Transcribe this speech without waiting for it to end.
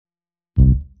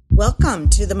Welcome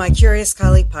to the My Curious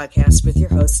Colleague podcast with your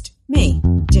host, me,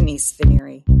 Denise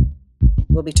Fineri.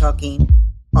 We'll be talking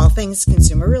all things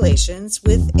consumer relations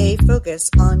with a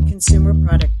focus on consumer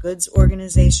product goods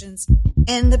organizations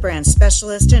and the brand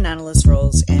specialist and analyst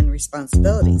roles and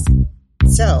responsibilities.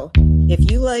 So,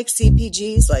 if you like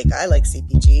CPGs like I like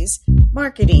CPGs,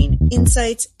 marketing,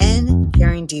 insights, and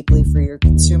caring deeply for your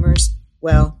consumers,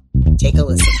 well, take a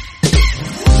listen.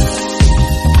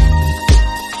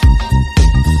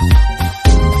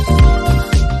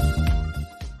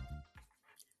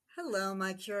 Hello,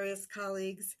 my curious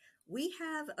colleagues. We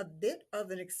have a bit of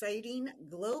an exciting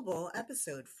global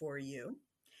episode for you.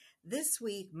 This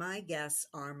week, my guests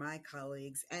are my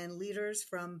colleagues and leaders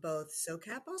from both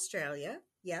SOCAP Australia,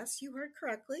 yes, you heard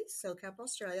correctly, SOCAP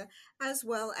Australia, as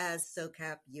well as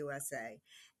SOCAP USA.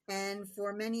 And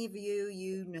for many of you,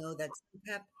 you know that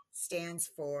SOCAP stands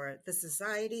for the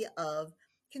Society of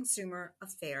Consumer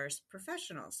Affairs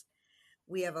Professionals.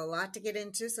 We have a lot to get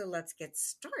into, so let's get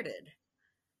started.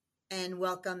 And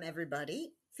welcome,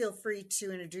 everybody. Feel free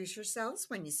to introduce yourselves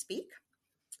when you speak.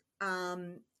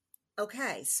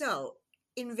 Okay, so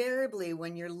invariably,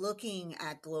 when you're looking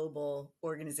at global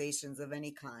organizations of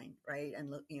any kind, right,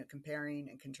 and comparing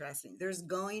and contrasting, there's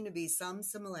going to be some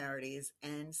similarities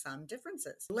and some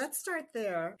differences. Let's start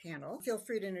there, panel. Feel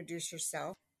free to introduce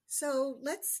yourself. So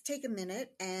let's take a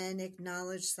minute and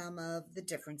acknowledge some of the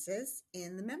differences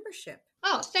in the membership.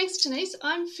 Oh, thanks, Denise.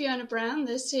 I'm Fiona Brown,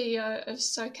 the CEO of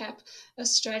SOCAP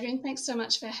Australia, and thanks so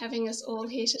much for having us all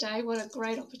here today. What a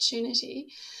great opportunity.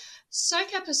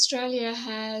 SOCAP Australia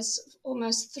has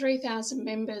almost 3,000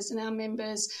 members, and our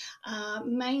members are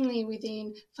mainly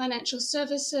within financial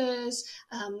services,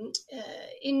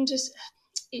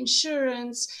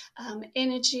 insurance,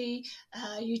 energy,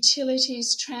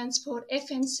 utilities, transport,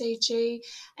 FMCG,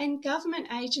 and government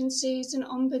agencies and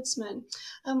ombudsman.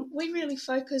 We really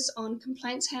focus on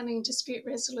complaints handling and dispute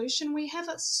resolution. We have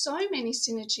so many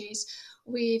synergies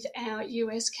with our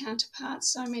US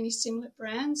counterparts, so many similar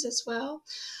brands as well.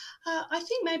 I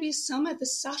think maybe some of the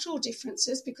subtle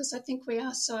differences, because I think we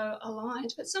are so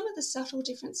aligned, but some of the subtle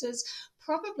differences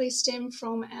probably stem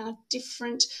from our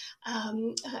different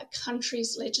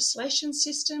countries' legislation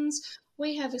systems.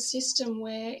 We have a system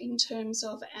where, in terms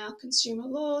of our consumer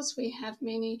laws, we have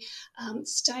many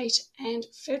state and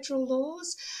federal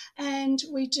laws, and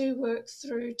we do work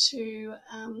through to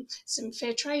some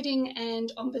fair trading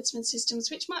and ombudsman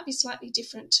systems, which might be slightly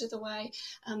different to the way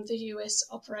the US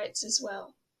operates as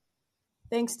well.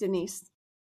 Thanks, Denise.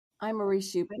 I'm Marie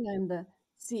Shubin. I'm the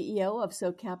CEO of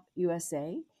SOCAP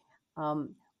USA.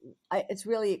 It's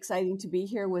really exciting to be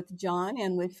here with John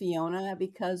and with Fiona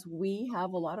because we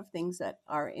have a lot of things that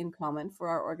are in common for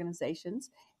our organizations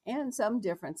and some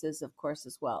differences, of course,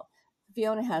 as well.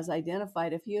 Fiona has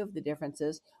identified a few of the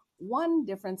differences. One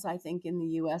difference, I think, in the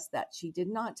U.S. that she did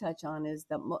not touch on is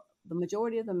that the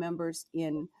majority of the members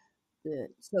in the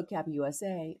SOCAP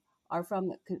USA are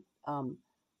from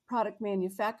product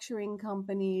manufacturing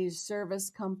companies, service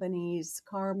companies,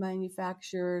 car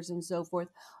manufacturers, and so forth.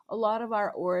 A lot of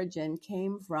our origin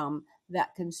came from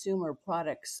that consumer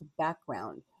products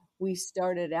background. We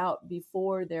started out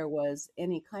before there was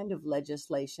any kind of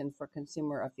legislation for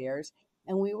consumer affairs,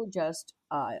 and we were just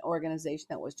an organization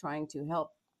that was trying to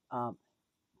help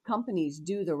companies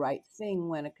do the right thing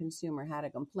when a consumer had a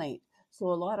complaint. So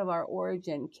a lot of our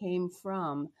origin came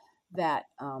from that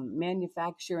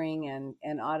manufacturing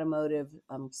and automotive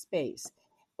space.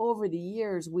 Over the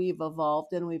years, we've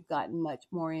evolved and we've gotten much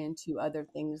more into other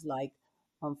things like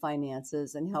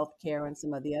finances and healthcare and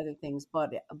some of the other things.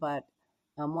 But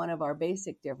one of our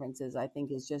basic differences, I think,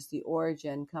 is just the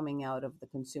origin coming out of the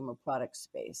consumer product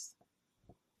space.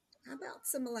 How about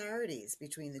similarities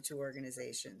between the two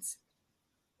organizations?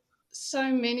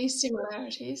 So many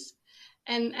similarities.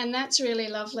 And that's really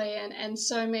lovely, and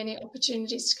so many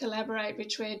opportunities to collaborate,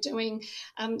 which we're doing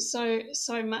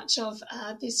so much of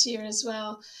this year as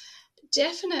well.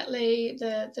 Definitely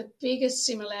the biggest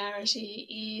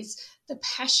similarity is the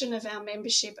passion of our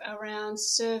membership around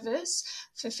service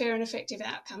for fair and effective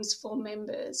outcomes for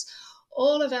members.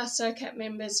 All of our SOCAP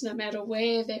members, no matter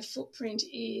where their footprint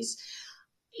is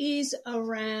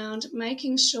around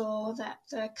making sure that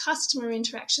the customer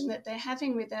interaction that they're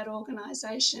having with that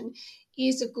organisation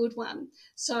is a good one.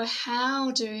 So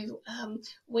how do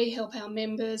we help our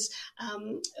members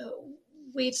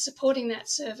with supporting that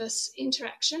service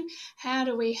interaction? How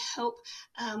do we help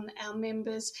our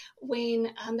members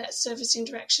when that service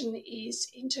interaction is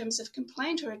in terms of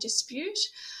complaint or a dispute?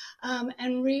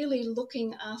 and really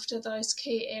looking after those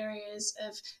key areas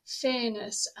of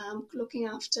fairness, looking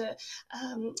after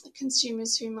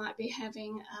consumers who might be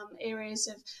having areas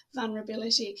of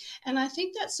vulnerability. And I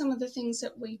think that's some of the things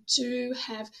that we do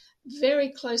have very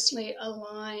closely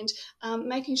aligned,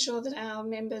 making sure that our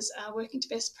members are working to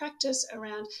best practice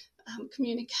around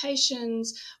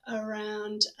communications,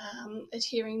 around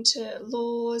adhering to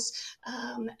laws.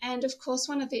 And of course,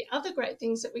 one of the other great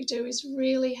things that we do is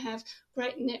really have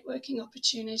great networking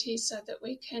opportunities so that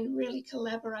we can really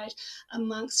collaborate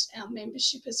amongst our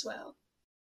membership as well.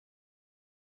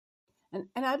 And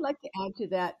I'd like to add to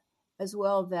that as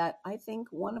well that I think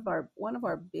one of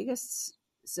our biggest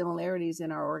similarities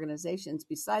in our organizations,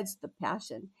 besides the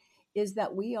passion, is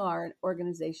that we are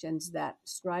organizations that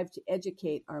strive to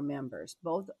educate our members.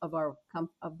 Both of our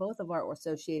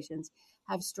associations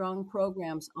have strong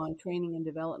programs on training and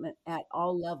development at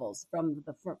all levels, from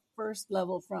the first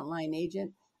level frontline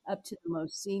agent up to the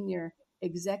most senior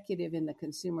executive in the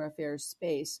consumer affairs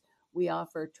space. We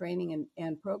offer training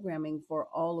and programming for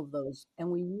all of those, and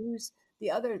we use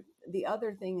the other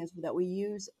thing is that we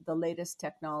use the latest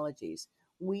technologies.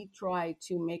 We try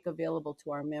to make available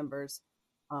to our members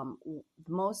the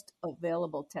most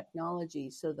available technology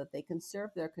so that they can serve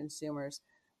their consumers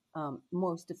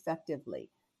most effectively.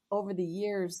 Over the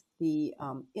years, the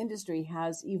industry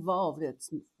has evolved. It's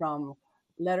from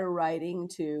letter writing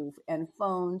to and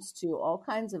phones to all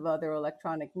kinds of other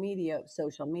electronic media,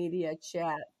 social media,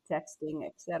 chat, texting,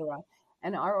 etc.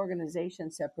 And our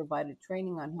organizations have provided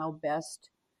training on how best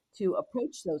to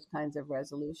approach those kinds of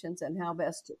resolutions and how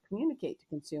best to communicate to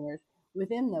consumers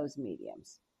within those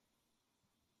mediums.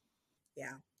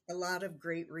 Yeah, a lot of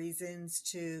great reasons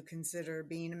to consider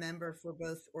being a member for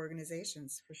both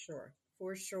organizations, for sure.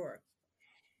 For sure.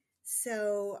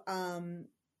 So,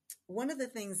 one of the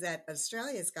things that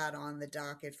Australia's got on the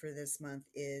docket for this month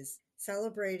is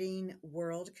celebrating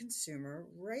World Consumer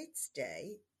Rights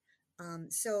Day.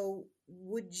 So,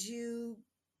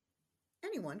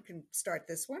 anyone can start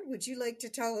this one. Would you like to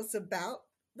tell us about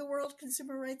the World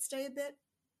Consumer Rights Day a bit?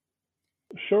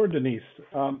 Sure, Denise.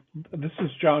 This is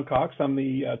John Cox. I'm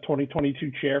the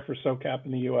 2022 chair for SOCAP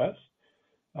in the U.S.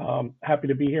 Happy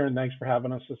to be here, and thanks for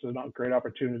having us. This is a great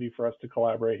opportunity for us to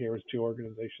collaborate here as two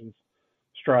organizations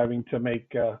striving to make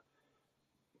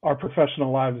our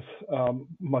professional lives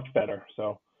much better.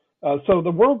 So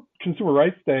the World Consumer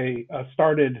Rights Day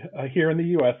started here in the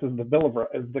U.S. as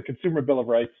the Consumer Bill of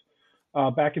Rights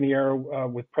back in the era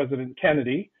with President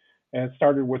Kennedy. And it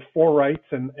started with 4 rights,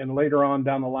 and later on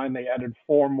down the line, they added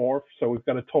 4 more. So we've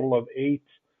got a total of 8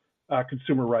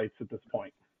 consumer rights at this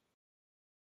point.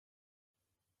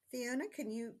 Fiona,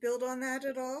 can you build on that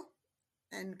at all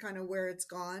and kind of where it's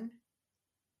gone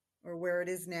or where it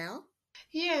is now?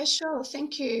 Yeah, sure.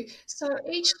 Thank you. So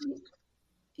each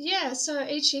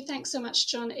year, thanks so much,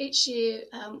 John. Each year,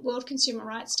 World Consumer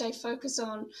Rights Day focuses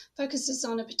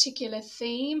on a particular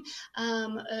theme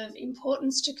of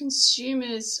importance to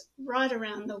consumers right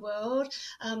around the world.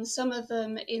 Some of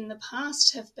them in the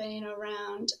past have been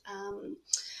around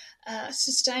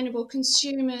sustainable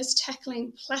consumers,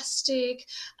 tackling plastic,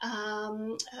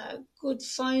 good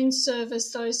phone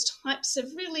service, those types of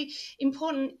really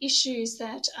important issues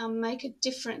that make a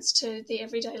difference to the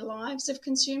everyday lives of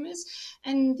consumers.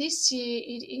 And this year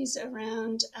it is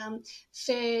around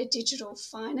fair digital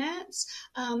finance,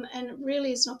 and it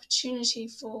really is an opportunity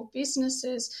for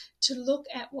businesses to look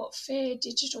at what fair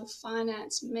digital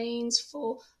finance means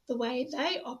for the way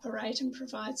they operate and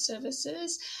provide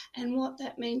services, and what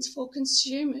that means for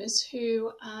consumers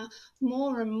who are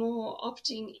more and more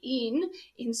opting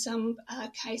in some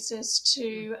cases,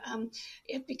 to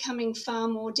becoming far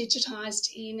more digitised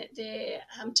in their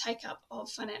take-up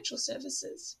of financial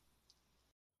services.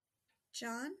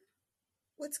 John,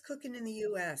 what's cooking in the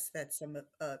U.S. that's some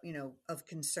of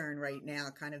concern right now,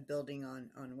 kind of building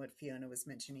on what Fiona was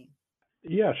mentioning?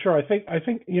 Yeah, sure. I think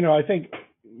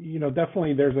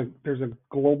definitely there's a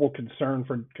global concern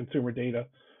for consumer data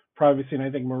privacy, and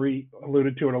I think Marie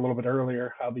alluded to it a little bit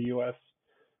earlier, how the U.S.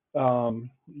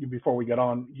 Before we get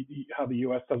on, how the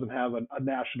U.S. doesn't have a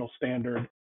national standard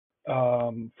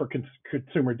for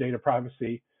consumer data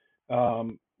privacy.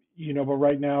 But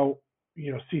right now,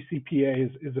 CCPA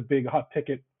is a big hot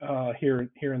ticket here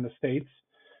in the States.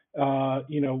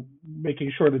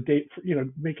 Making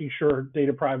sure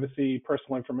data privacy,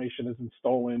 personal information isn't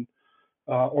stolen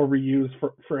or reused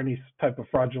for any type of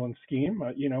fraudulent scheme.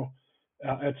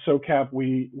 At SOCAP,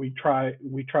 we try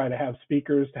to have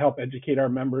speakers to help educate our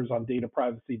members on data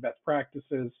privacy best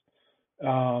practices.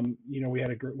 We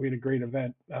had a great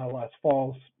event last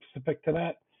fall specific to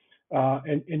that.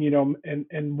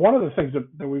 And one of the things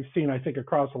that we've seen, I think,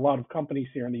 across a lot of companies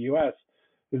here in the U.S.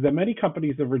 is that many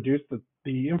companies have reduced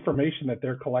the information that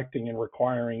they're collecting and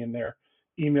requiring in their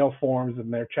email forms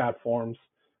and their chat forms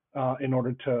in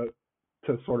order to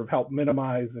sort of help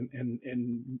minimize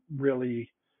and really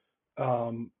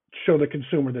show the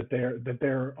consumer that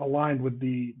they're aligned with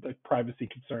the privacy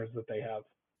concerns that they have.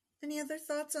 Any other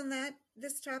thoughts on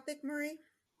this topic, Marie?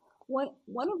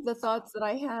 One of the thoughts that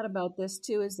I had about this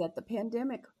too is that the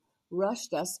pandemic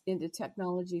rushed us into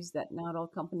technologies that not all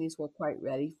companies were quite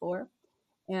ready for.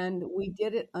 And we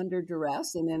did it under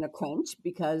duress and in a crunch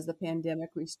because the pandemic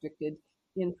restricted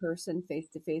in person, face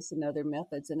to face, and other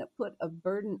methods. And it put a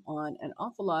burden on an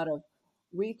awful lot of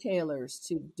retailers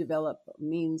to develop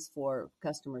means for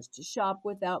customers to shop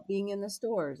without being in the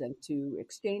stores and to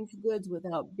exchange goods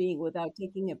without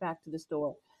taking it back to the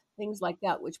store, things like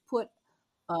that, which put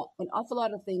an awful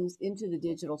lot of things into the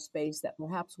digital space that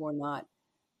perhaps were not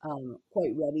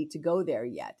quite ready to go there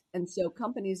yet. And so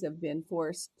companies have been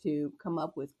forced to come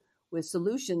up with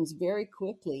solutions very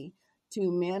quickly to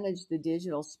manage the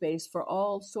digital space for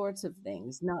all sorts of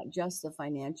things, not just the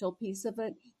financial piece of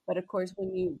it, but of course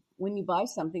when you buy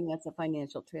something, that's a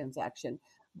financial transaction.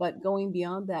 But going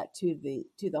beyond that to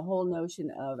the whole notion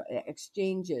of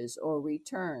exchanges or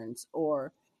returns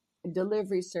or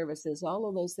delivery services, all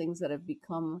of those things that have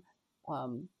become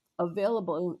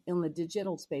available in the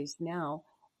digital space now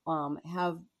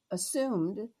have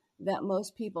assumed that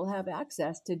most people have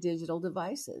access to digital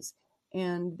devices,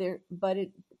 and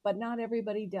but not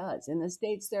everybody does. In the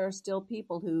States, there are still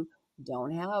people who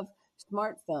don't have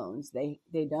smartphones. They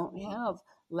don't have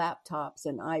laptops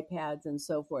and iPads and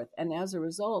so forth. And as a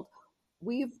result,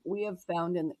 we have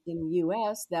found in the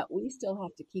US that we still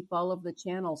have to keep all of the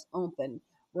channels open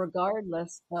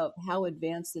regardless of how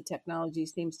advanced the technology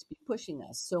seems to be pushing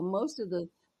us. So most of the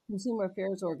consumer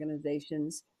affairs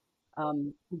organizations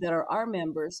that are our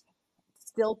members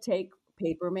still take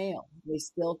paper mail. They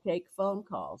still take phone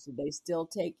calls. They still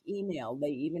take email. They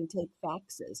even take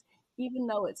faxes. Even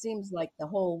though it seems like the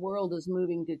whole world is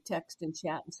moving to text and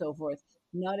chat and so forth,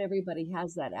 not everybody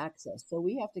has that access. So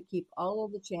we have to keep all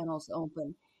of the channels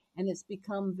open, and it's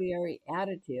become very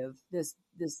additive. This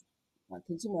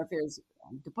consumer affairs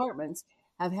departments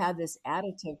have had this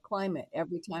additive climate.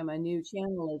 Every time a new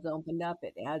channel is opened up,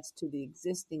 it adds to the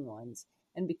existing ones.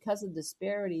 And because of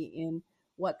disparity in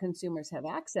what consumers have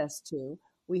access to,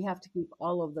 we have to keep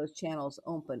all of those channels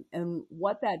open. And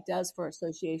what that does for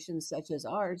associations such as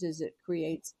ours is it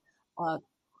creates a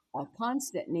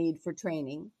constant need for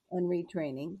training and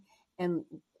retraining and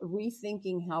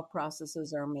rethinking how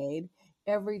processes are made.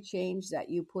 Every change that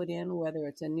you put in, whether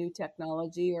it's a new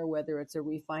technology or whether it's a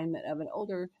refinement of an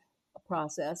older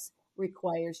process,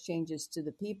 requires changes to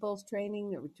the people's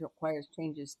training, it requires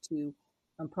changes to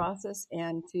process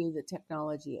and to the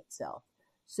technology itself.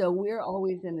 So we're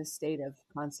always in a state of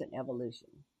constant evolution.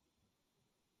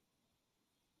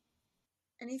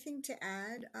 Anything to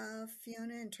add,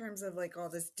 Fiona, in terms of like all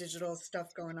this digital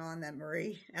stuff going on that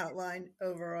Marie outlined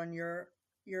over on your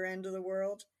end of the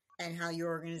world, and how your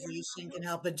organization can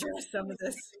help address some of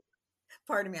this?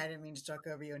 Pardon me, I didn't mean to talk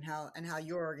over you, and how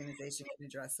your organization can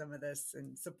address some of this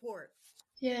and support.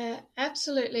 Yeah,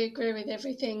 absolutely agree with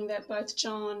everything that both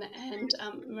John and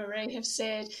Marie have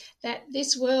said, that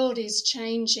this world is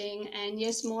changing, and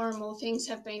yes, more and more things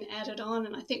have been added on,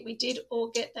 and I think we did all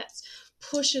get that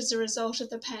push as a result of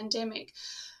the pandemic.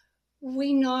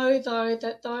 We know, though,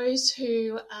 that those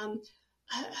who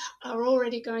are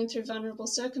already going through vulnerable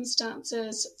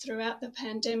circumstances throughout the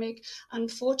pandemic,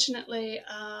 unfortunately,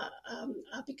 are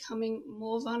becoming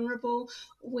more vulnerable.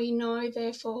 We know,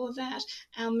 therefore, that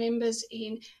our members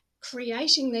in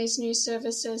creating these new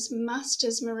services must,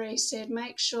 as Marie said,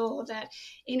 make sure that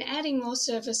in adding more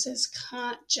services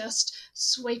can't just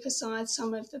sweep aside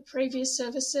some of the previous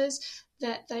services,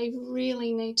 that they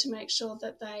really need to make sure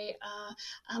that they are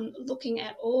looking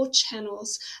at all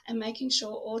channels and making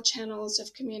sure all channels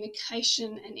of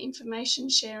communication and information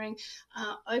sharing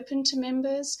are open to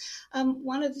members.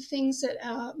 One of the things that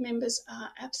our members are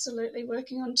absolutely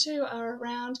working on too are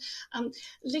around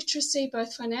literacy,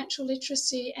 both financial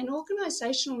literacy and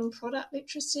organisational and product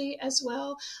literacy as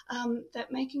well,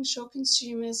 that making sure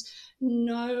consumers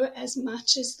know as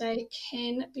much as they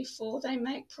can before they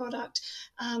make product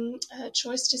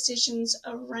choice decisions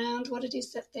around what it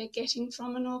is that they're getting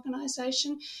from an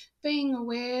organisation, being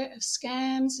aware of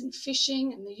scams and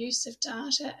phishing and the use of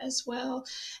data as well.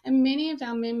 And many of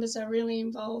our members are really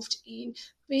involved in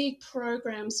big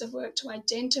programs of work to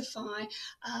identify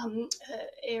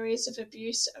areas of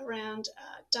abuse around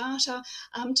data,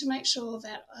 to make sure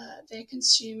that their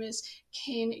consumers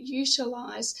can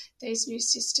utilise these new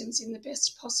systems in the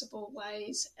best possible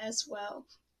ways as well.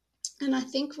 And I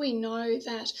think we know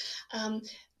that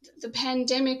the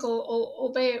pandemic,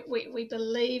 albeit we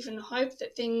believe and hope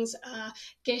that things are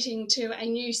getting to a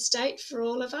new state for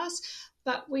all of us,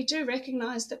 but we do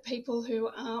recognise that people who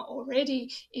are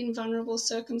already in vulnerable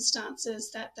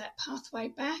circumstances, that pathway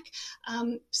back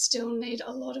still need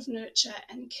a lot of nurture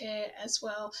and care as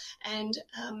well. And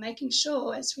making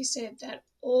sure, as we said, that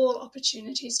all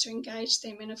opportunities to engage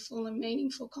them in a full and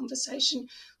meaningful conversation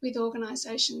with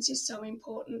organisations is so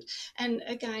important. And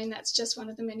again, that's just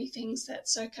one of the many things that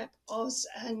SOCAP Oz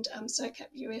and SOCAP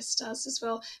US does as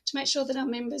well, to make sure that our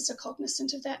members are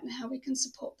cognizant of that and how we can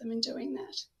support them in doing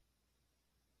that.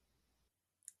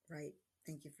 Right.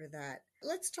 Thank you for that.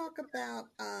 Let's talk about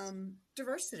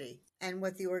diversity and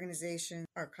what the organizations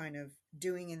are kind of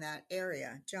doing in that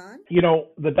area. John?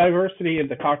 The diversity in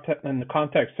the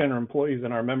contact center employees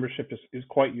in our membership is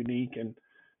quite unique. And,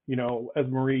 as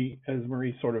Marie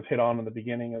sort of hit on in the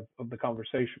beginning of the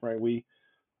conversation, right, we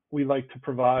like to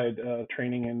provide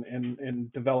training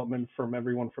and development from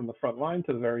everyone from the front line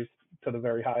to the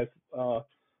very highest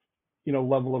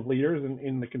level of leaders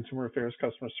in the consumer affairs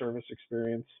customer service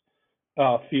experience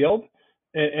field.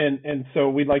 And so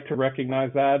we'd like to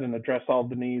recognize that and address all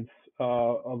the needs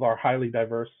of our highly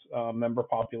diverse member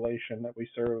population that we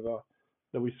serve.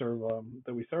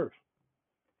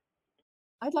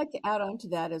 I'd like to add on to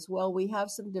that as well. We have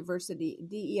some diversity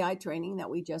DEI training that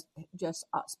we just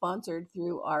sponsored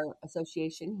through our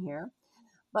association here,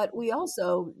 but we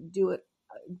also do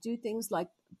things like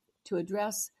to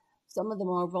address some of the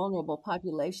more vulnerable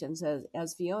populations,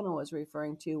 as Fiona was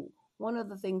referring to. One of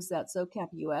the things that SOCAP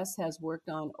US has worked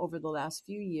on over the last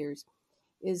few years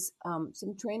is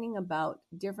some training about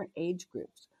different age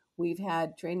groups. We've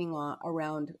had training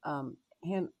around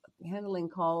handling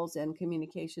calls and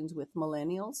communications with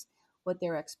millennials, what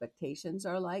their expectations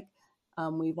are like.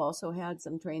 We've also had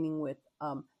some training with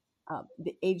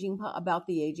the aging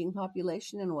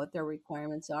population and what their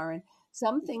requirements are. And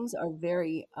some things are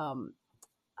very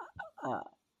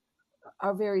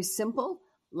simple,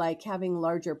 like having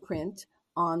larger print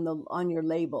on your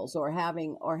labels, or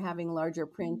having larger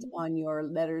print on your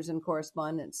letters and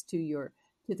correspondence to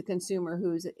the consumer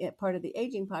who's part of the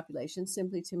aging population,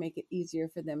 simply to make it easier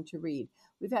for them to read.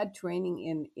 We've had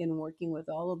training in working with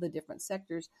all of the different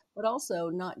sectors, but also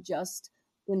not just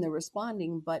in the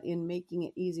responding, but in making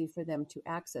it easy for them to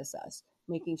access us,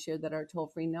 making sure that our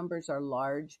toll-free numbers are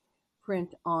large,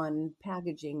 print on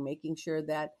packaging, making sure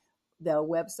that the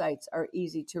websites are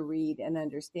easy to read and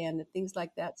understand, and things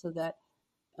like that, so that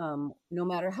no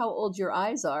matter how old your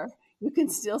eyes are, you can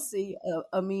still see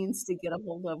a means to get a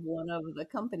hold of one of the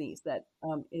companies that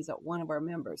is one of our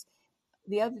members.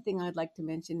 The other thing I'd like to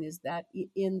mention is that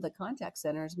in the contact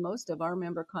centers, most of our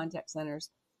member contact centers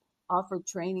offer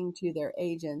training to their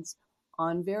agents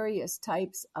on various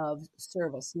types of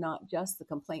service, not just the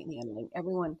complaint handling.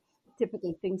 Everyone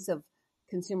typically thinks of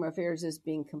consumer affairs as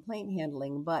being complaint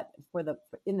handling, but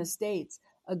in the States,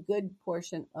 a good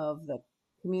portion of the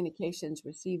communications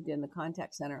received in the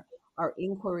contact center are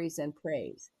inquiries and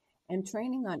praise. And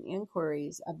training on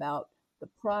inquiries about the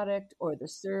product or the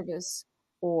service,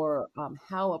 or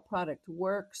how a product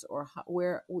works, or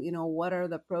what are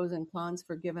the pros and cons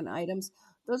for given items.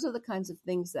 Those are the kinds of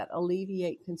things that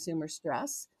alleviate consumer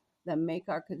stress, that make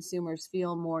our consumers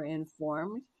feel more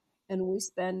informed. And we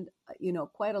spend,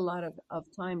 quite a lot of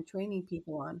time training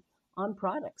people on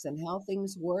products and how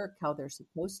things work, how they're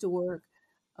supposed to work.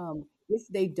 If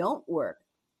they don't work,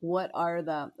 what are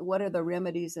the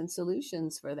remedies and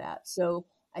solutions for that? So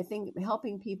I think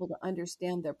helping people to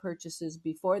understand their purchases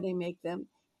before they make them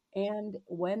and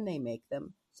when they make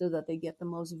them, so that they get the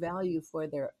most value for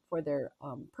their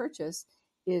purchase,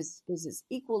 is as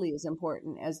equally as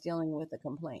important as dealing with a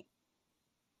complaint.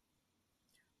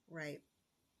 Right.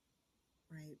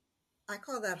 I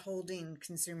call that holding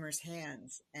consumers'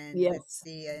 hands. And Yes.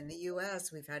 in the US,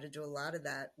 we've had to do a lot of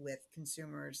that with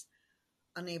consumers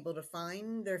unable to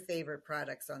find their favorite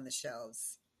products on the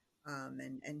shelves,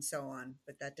 and so on.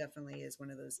 But that definitely is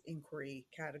one of those inquiry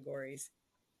categories.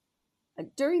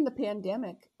 During the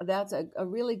pandemic, that's a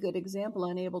really good example,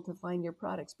 unable to find your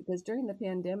products, because during the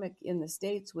pandemic in the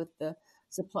States, with the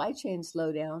supply chain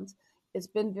slowdowns, it's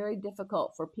been very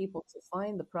difficult for people to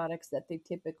find the products that they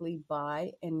typically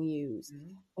buy and use.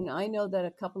 Mm-hmm. And I know that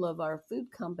a couple of our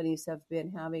food companies have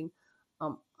been having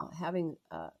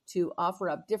to offer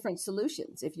up different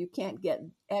solutions. If you can't get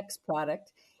X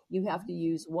product, you have to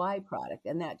use Y product,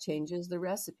 and that changes the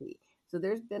recipe. So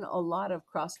there's been a lot of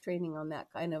cross training on that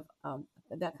kind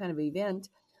of event,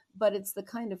 but it's the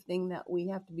kind of thing that we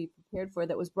have to be prepared for.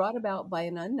 That was brought about by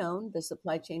an unknown, the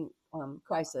supply chain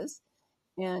crisis,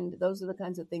 and those are the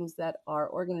kinds of things that our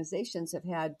organizations have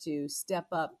had to step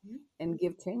up and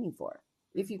give training for.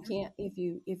 If you can't, if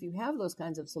you have those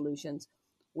kinds of solutions,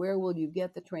 where will you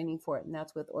get the training for it? And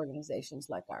that's with organizations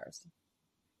like ours.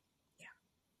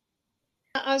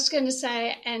 I was going to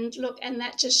say, and look, and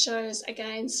that just shows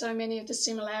again so many of the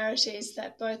similarities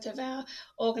that both of our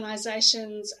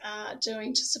organisations are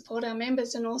doing to support our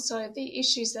members, and also the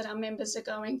issues that our members are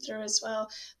going through as well.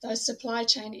 Those supply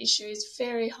chain issues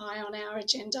very high on our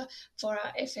agenda for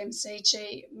our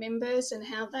FMCG members, and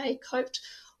how they coped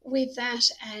with that,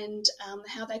 and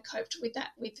how they coped with that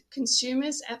with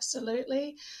consumers,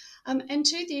 absolutely. And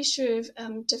to the issue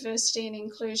of diversity and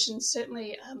inclusion,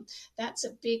 certainly that's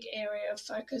a big area of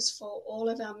focus for all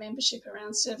of our membership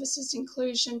around services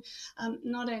inclusion,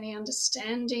 not only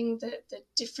understanding the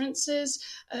differences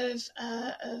of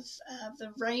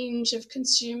the range of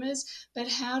consumers, but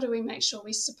how do we make sure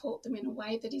we support them in a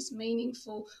way that is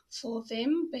meaningful for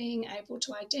them, being able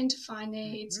to identify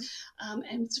needs,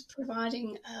 and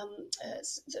providing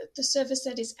the service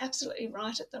that is absolutely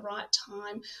right at the right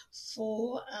time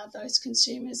for those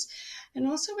consumers. And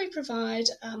also we provide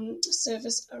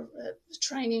service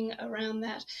training around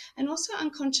that, and also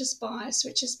unconscious bias,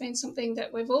 which has been something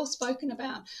that we've all spoken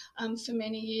about for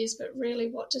many years, but really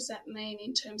what does that mean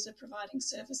in terms of providing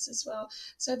service as well.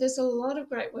 So there's a lot of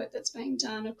great work that's being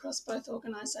done across both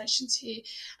organisations here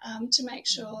to make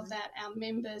sure that our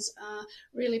members are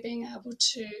really being able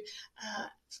to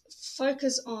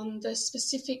focus on the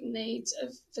specific needs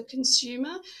of the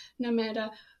consumer, no matter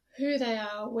who they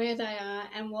are, where they are,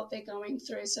 and what they're going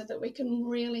through, so that we can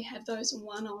really have those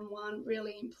one-on-one,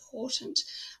 really important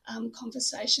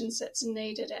conversations that's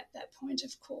needed at that point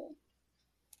of call.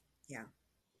 Yeah.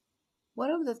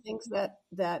 One of the things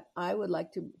that I would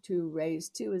like to raise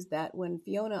too is that when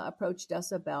Fiona approached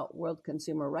us about World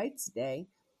Consumer Rights Day,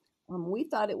 we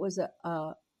thought it was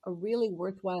a really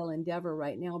worthwhile endeavor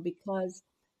right now, because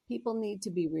people need to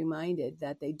be reminded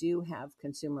that they do have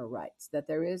consumer rights, that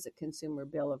there is a Consumer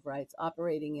Bill of Rights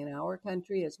operating in our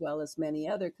country as well as many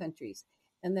other countries,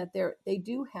 and that they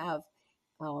do have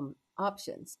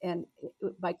options. And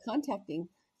by contacting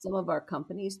some of our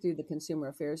companies through the consumer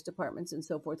affairs departments and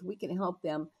so forth, we can help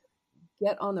them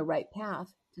get on the right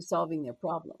path to solving their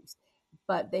problems.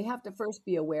 But they have to first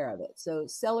be aware of it. So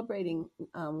celebrating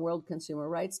World Consumer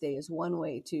Rights Day is one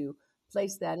way to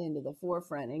place that into the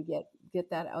forefront and get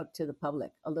that out to the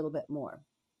public a little bit more.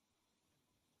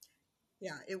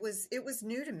 Yeah, it was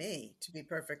new to me, to be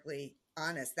perfectly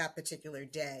honest, that particular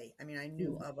day. I mean, I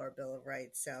knew of our Bill of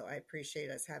Rights, so I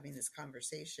appreciate us having this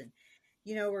conversation.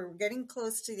 You know, we're getting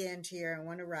close to the end here. I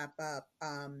want to wrap up.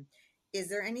 Is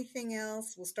there anything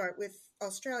else? We'll start with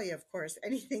Australia, of course.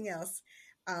 Anything else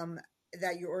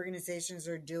that your organizations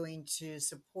are doing to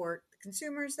support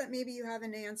consumers that maybe you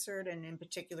haven't answered, and in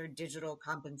particular, digital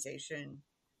compensation,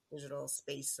 digital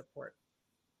space support?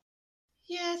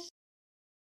 Yeah,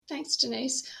 thanks,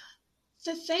 Denise.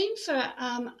 The theme for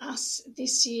us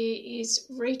this year is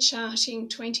recharting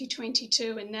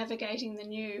 2022 and navigating the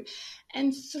new.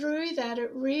 And through that,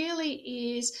 it really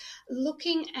is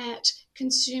looking at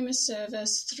consumer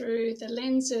service through the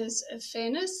lenses of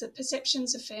fairness, the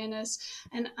perceptions of fairness,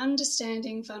 and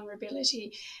understanding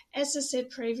vulnerability. As I said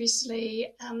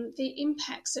previously, the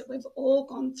impacts that we've all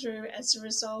gone through as a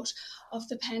result of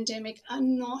the pandemic are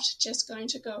not just going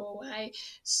to go away.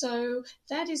 So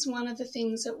that is one of the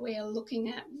things that we are looking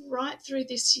at right through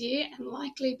this year and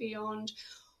likely beyond.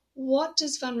 What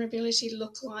does vulnerability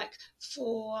look like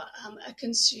for a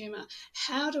consumer?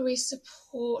 How do we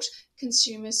support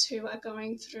consumers who are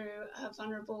going through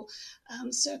vulnerable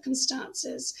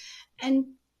circumstances? And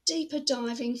deeper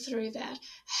diving through that,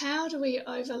 how do we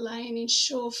overlay and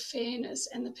ensure fairness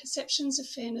and the perceptions of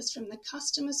fairness from the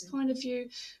customer's point of view,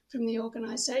 from the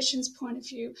organisation's point of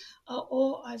view, are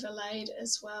all overlaid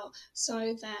as well,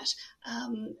 so that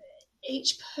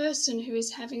each person who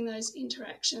is having those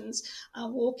interactions are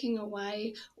walking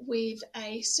away with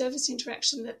a service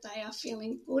interaction that they are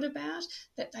feeling good about,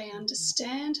 that they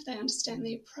understand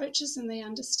the approaches, and they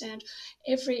understand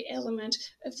every element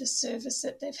of the service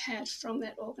that they've had from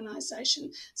that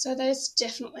organisation. So there's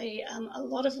definitely a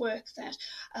lot of work that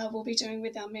we'll be doing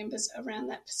with our members around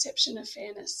that perception of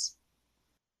fairness.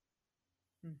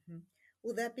 Mm-hmm.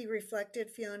 Will that be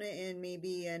reflected, Fiona, in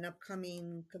maybe an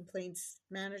upcoming complaints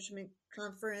management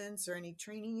conference or any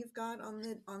training you've got on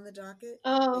the docket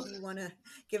Oh, that you want to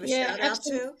give a yeah, shout out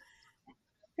absolutely. to?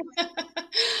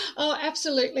 Oh,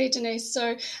 absolutely, Denise.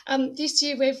 So this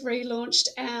year we've relaunched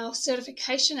our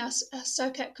certification, our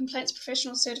SOCAP Complaints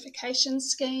Professional Certification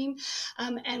Scheme,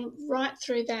 and right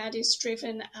through that is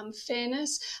driven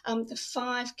fairness, the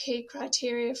 5 key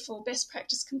criteria for best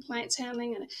practice complaints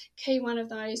handling, and a key one of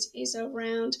those is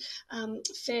around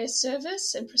fair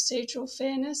service and procedural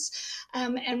fairness.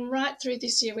 And right through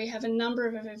this year we have a number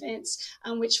of events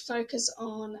which focus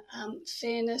on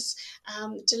fairness,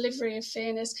 delivery of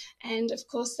fairness, and of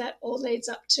course that all leads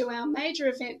up to our major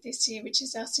event this year, which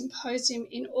is our symposium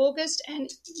in August. And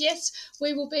yes,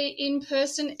 we will be in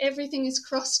person. Everything is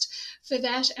crossed for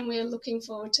that, and we are looking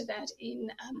forward to that in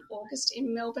August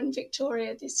in Melbourne,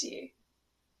 Victoria this year.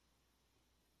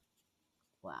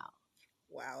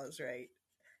 Wow is right.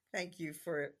 Thank you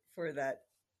for that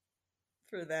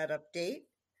update.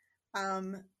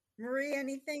 Marie,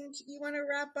 anything you want to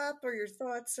wrap up, or your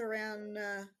thoughts around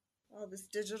all this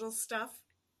digital stuff?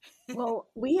 Well,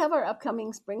 we have our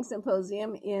upcoming spring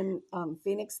symposium in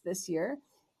Phoenix this year.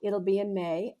 It'll be in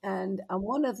May. And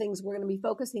one of the things we're going to be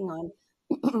focusing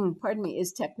on, pardon me,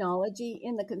 is technology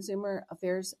in the Consumer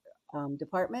Affairs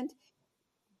Department.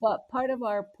 But part of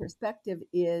our perspective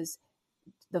is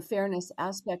the fairness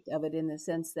aspect of it, in the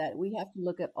sense that we have to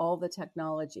look at all the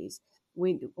technologies.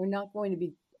 We're not going to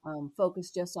be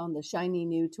focused just on the shiny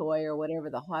new toy or whatever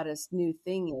the hottest new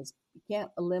thing is. You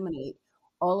can't eliminate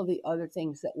all of the other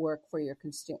things that work for your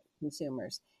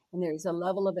consumers. And there's a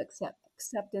level of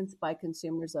acceptance by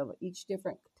consumers of each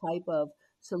different type of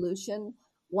solution.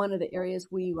 One of the areas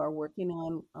we are working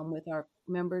on with our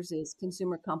members is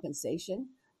consumer compensation,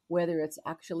 whether it's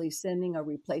actually sending a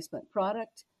replacement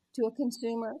product to a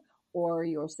consumer, or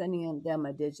you're sending them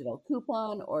a digital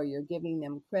coupon, or you're giving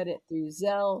them credit through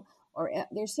Zelle, or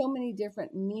there's so many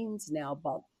different means now.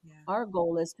 But our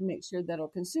goal is to make sure that our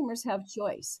consumers have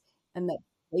choice, and that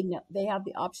they have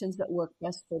the options that work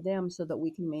best for them, so that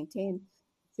we can maintain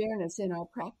fairness in our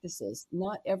practices.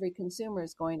 Not every consumer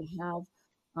is going to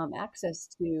have access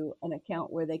to an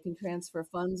account where they can transfer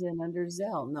funds in under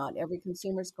Zelle. Not every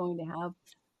consumer is going to have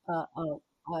an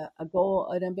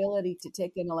ability to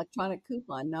take an electronic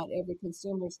coupon. Not every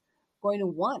consumer is going to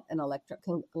want an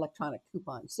electronic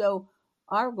coupon. So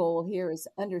our goal here is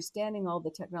understanding all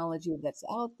the technology that's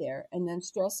out there, and then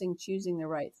stressing choosing the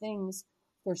right things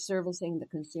for servicing the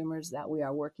consumers that we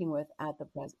are working with at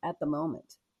the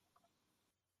moment.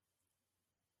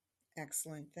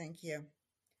 Excellent. Thank you.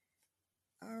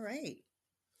 All right.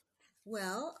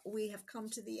 Well, we have come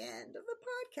to the end of the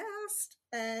podcast,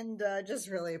 and just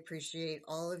really appreciate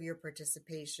all of your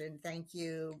participation. Thank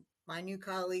you, my new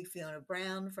colleague, Fiona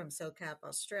Brown from SOCAP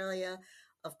Australia.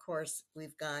 Of course,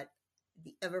 we've got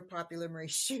the ever popular Marie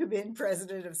Shubin,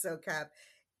 president of SOCAP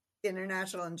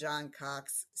International, and John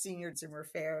Cox, senior consumer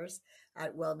affairs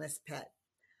at Wellness Pet.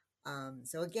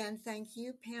 So again, thank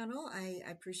you, panel. I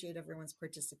appreciate everyone's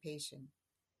participation.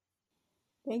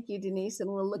 Thank you, Denise,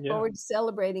 and we'll look forward to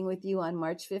celebrating with you on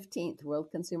March 15th, World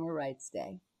Consumer Rights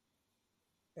Day.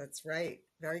 That's right.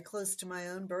 Very close to my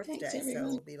own birthday. Thanks, so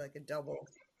it'll be like a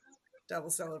double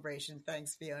celebration.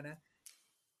 Thanks, Fiona.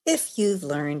 If you've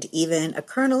learned even a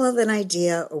kernel of an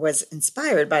idea or was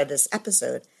inspired by this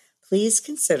episode, please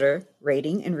consider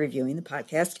rating and reviewing the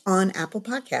podcast on Apple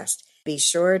Podcast. Be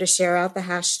sure to share out the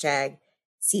hashtag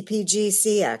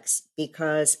CPGCX,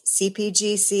 because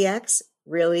CPGCX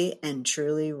really and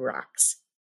truly rocks.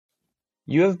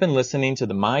 You have been listening to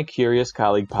the My Curious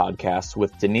Colleague podcast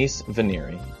with Denise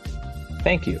Vanieri.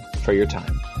 Thank you for your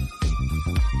time.